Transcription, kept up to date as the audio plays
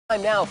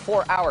Time now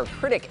for our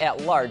Critic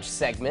at Large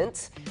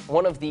segment.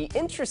 One of the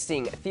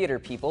interesting theater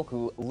people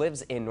who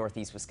lives in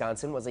Northeast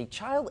Wisconsin was a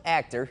child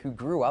actor who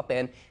grew up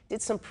and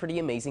did some pretty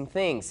amazing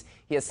things.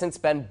 He has since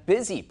been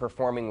busy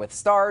performing with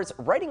stars,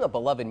 writing a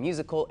beloved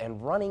musical,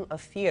 and running a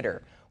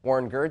theater.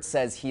 Warren Gerd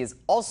says he is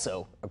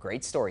also a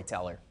great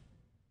storyteller.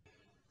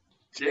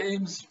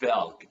 James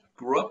Valcq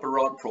grew up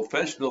around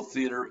professional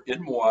theater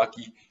in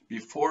Milwaukee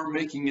before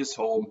making his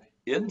home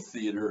in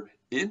theater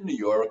in New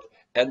York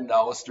and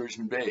now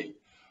Sturgeon Bay.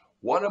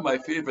 One of my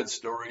favorite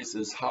stories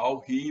is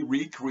how he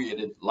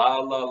recreated La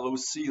La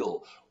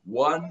Lucille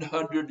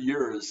 100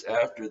 years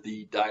after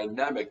the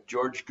dynamic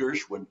George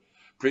Gershwin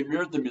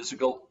premiered the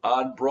musical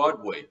on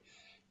Broadway.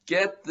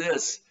 Get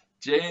this,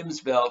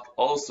 James Valcq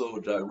also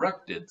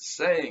directed,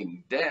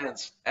 sang,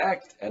 danced,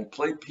 acted, and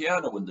played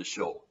piano in the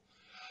show.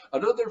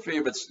 Another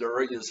favorite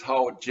story is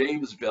how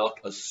James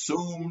Valcq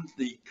assumed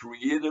the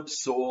creative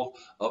soul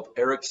of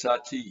Eric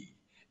Satie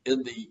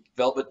in The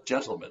Velvet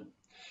Gentleman.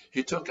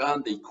 He took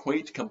on the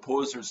quaint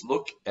composer's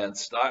look and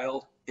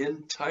style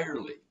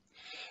entirely.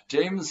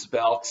 James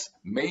Valcq's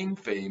main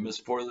fame is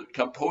for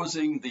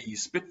composing the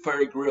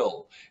Spitfire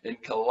Grill in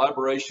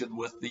collaboration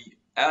with the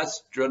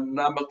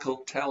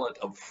astronomical talent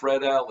of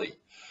Fred Alley.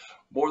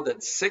 More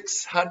than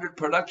 600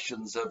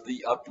 productions of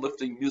the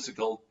uplifting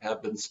musical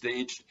have been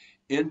staged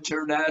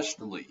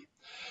internationally.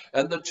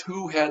 And the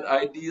two had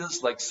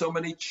ideas like so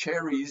many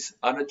cherries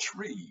on a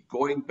tree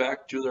going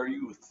back to their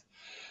youth.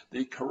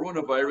 The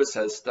coronavirus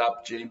has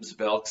stopped James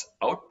Valcq's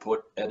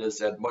output at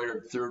his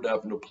admired 3rd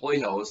Avenue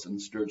Playhouse in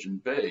Sturgeon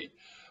Bay.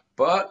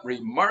 But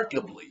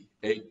remarkably,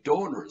 a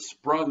donor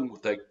sprung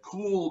with a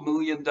cool $1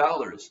 million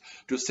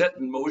to set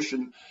in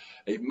motion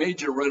a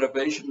major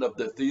renovation of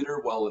the theater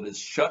while it is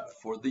shut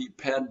for the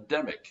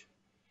pandemic.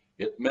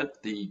 It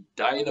meant the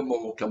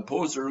dynamo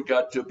composer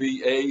got to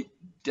be a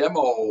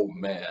demo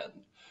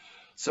man.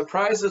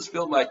 Surprises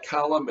fill my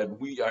column at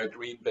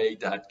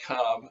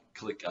wearegreenbay.com.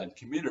 Click on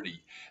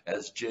Community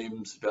as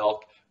James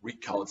Valcq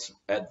recounts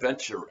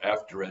adventure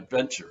after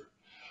adventure.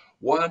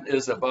 One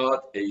is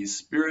about a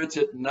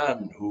spirited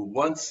nun who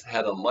once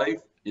had a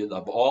life in,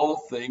 of all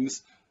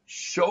things,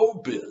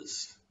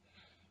 showbiz.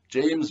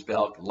 James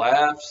Valcq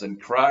laughs and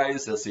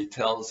cries as he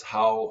tells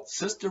how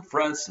Sister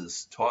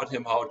Frances taught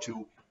him how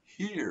to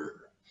hear.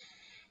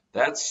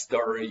 That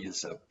story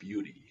is a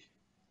beauty.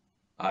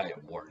 I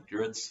am Warren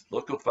Gerd,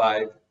 Local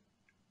 5,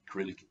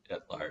 Critic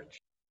at Large.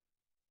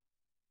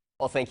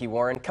 Well, thank you,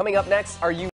 Warren. Coming up next, are you